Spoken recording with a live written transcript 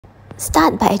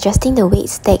Start by adjusting the weight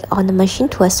stake on the machine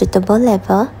to a suitable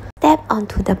level. Step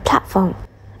onto the platform.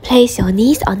 Place your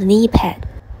knees on the knee pad.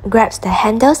 Grab the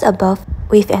handles above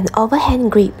with an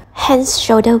overhand grip, hands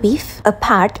shoulder width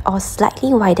apart or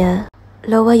slightly wider.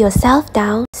 Lower yourself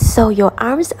down so your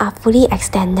arms are fully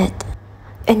extended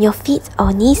and your feet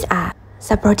or knees are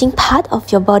supporting part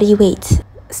of your body weight.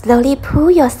 Slowly pull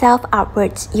yourself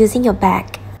upwards using your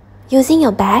back. Using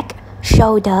your back,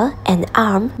 shoulder, and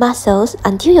arm muscles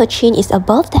until your chin is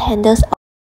above the handles.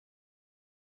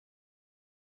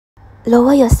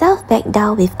 Lower yourself back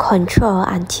down with control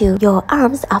until your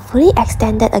arms are fully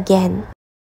extended again.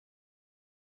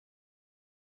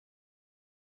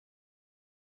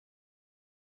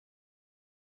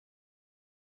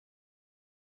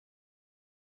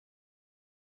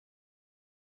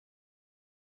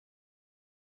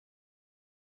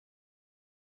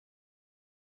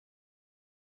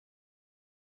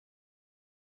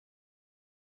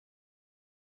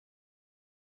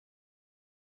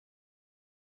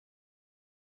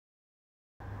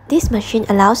 This machine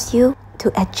allows you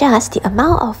to adjust the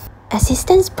amount of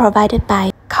assistance provided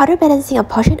by counterbalancing a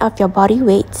portion of your body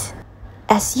weight.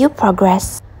 As you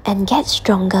progress and get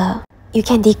stronger, you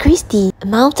can decrease the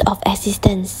amount of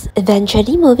assistance,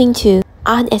 eventually moving to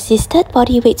unassisted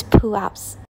body weight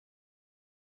pull-ups.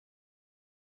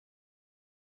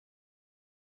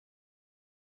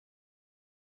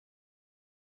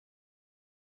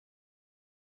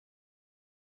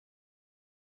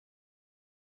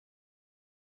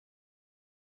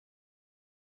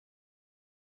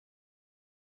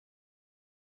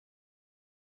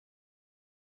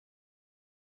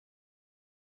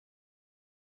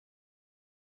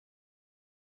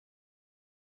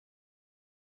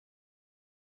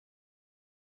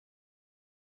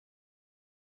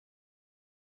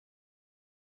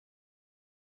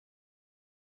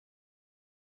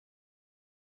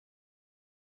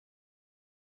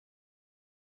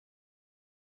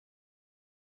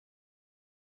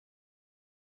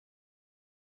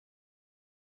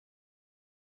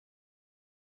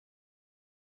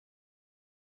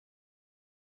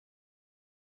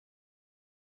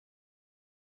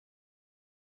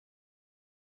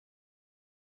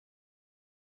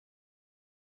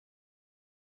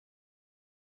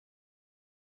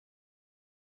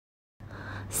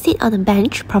 Sit on a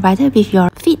bench provided with your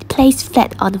feet placed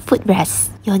flat on the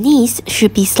footrest. Your knees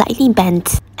should be slightly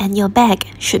bent and your back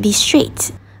should be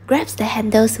straight. Grab the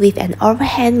handles with an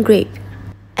overhand grip,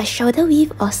 at shoulder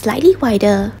width or slightly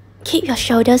wider. Keep your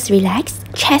shoulders relaxed,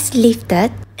 chest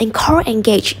lifted, and core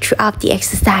engaged throughout the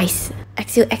exercise.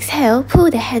 As you exhale,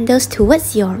 pull the handles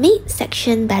towards your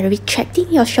midsection by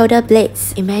retracting your shoulder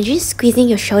blades. Imagine squeezing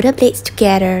your shoulder blades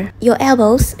together. Your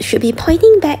elbows should be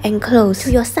pointing back and close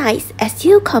to your sides as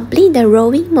you complete the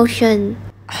rowing motion.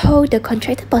 Hold the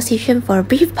contracted position for a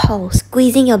brief pause,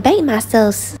 squeezing your back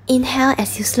muscles. Inhale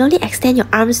as you slowly extend your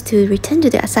arms to return to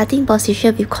the starting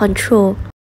position with control.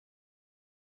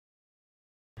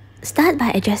 Start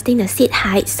by adjusting the seat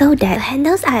height so that the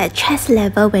handles are at chest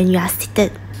level when you are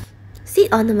seated.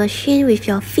 Sit on the machine with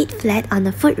your feet flat on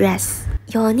the footrest.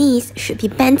 Your knees should be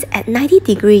bent at 90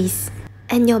 degrees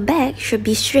and your back should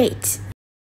be straight.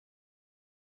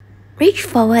 Reach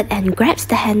forward and grab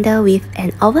the handle with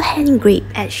an overhand grip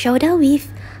at shoulder width.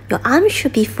 Your arms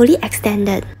should be fully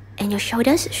extended and your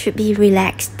shoulders should be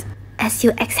relaxed. As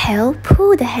you exhale,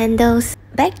 pull the handles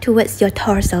back towards your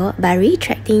torso by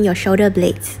retracting your shoulder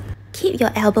blades. Keep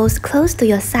your elbows close to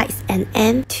your sides and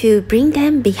aim to bring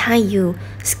them behind you.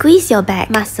 Squeeze your back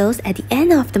muscles at the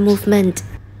end of the movement.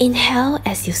 Inhale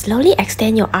as you slowly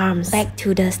extend your arms back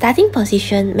to the starting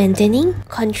position, maintaining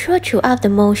control throughout the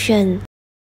motion.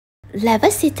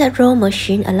 Level-seated row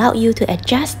machine allows you to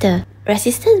adjust the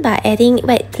resistance by adding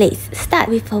weight plates. Start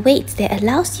with a weight that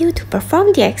allows you to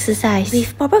perform the exercise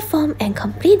with proper form and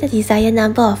complete the desired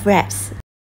number of reps.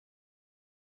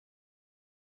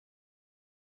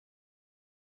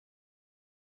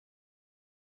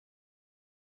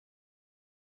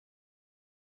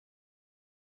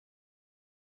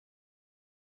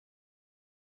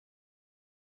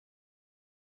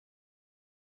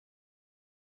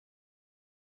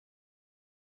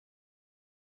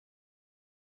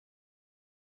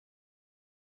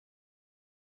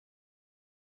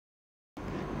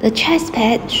 The chest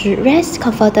pad should rest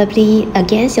comfortably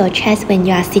against your chest when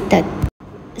you are seated.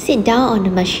 Sit down on the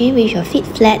machine with your feet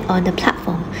flat on the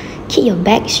platform. Keep your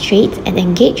back straight and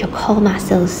engage your core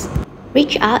muscles.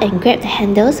 Reach out and grab the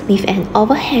handles with an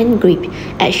overhand grip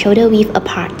at shoulder width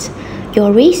apart.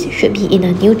 Your wrists should be in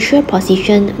a neutral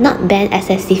position, not bent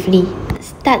excessively.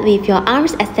 Start with your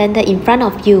arms extended in front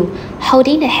of you,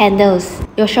 holding the handles.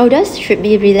 Your shoulders should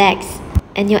be relaxed.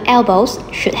 And your elbows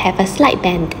should have a slight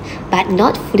bend, but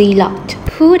not fully locked.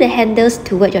 Pull the handles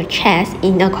toward your chest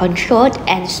in a controlled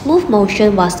and smooth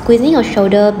motion while squeezing your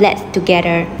shoulder blades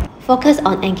together. Focus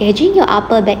on engaging your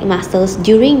upper back muscles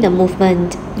during the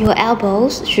movement. Your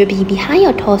elbows should be behind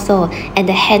your torso and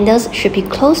the handles should be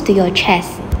close to your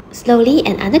chest. Slowly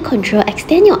and under control,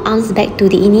 extend your arms back to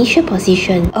the initial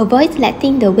position. Avoid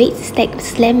letting the weight stack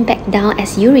slam back down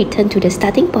as you return to the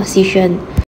starting position.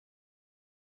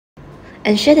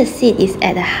 Ensure the seat is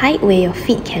at a height where your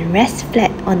feet can rest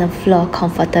flat on the floor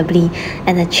comfortably,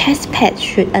 and the chest pad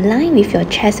should align with your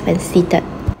chest when seated.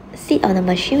 Sit on the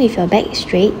machine with your back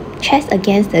straight, chest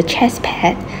against the chest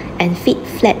pad, and feet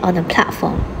flat on the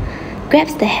platform.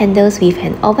 Grasp the handles with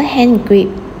an overhand grip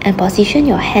and position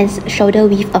your hands shoulder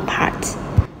width apart.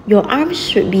 Your arms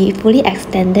should be fully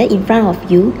extended in front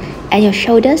of you, and your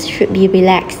shoulders should be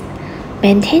relaxed.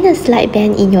 Maintain a slight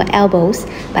bend in your elbows,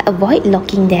 but avoid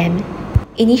locking them.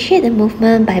 Initiate the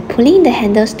movement by pulling the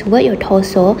handles toward your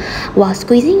torso while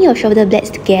squeezing your shoulder blades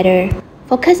together.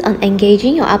 Focus on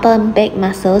engaging your upper back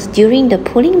muscles during the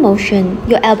pulling motion.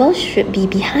 Your elbows should be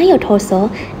behind your torso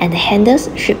and the handles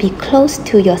should be close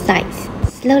to your sides.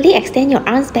 Slowly extend your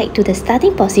arms back to the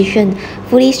starting position,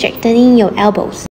 fully straightening your elbows.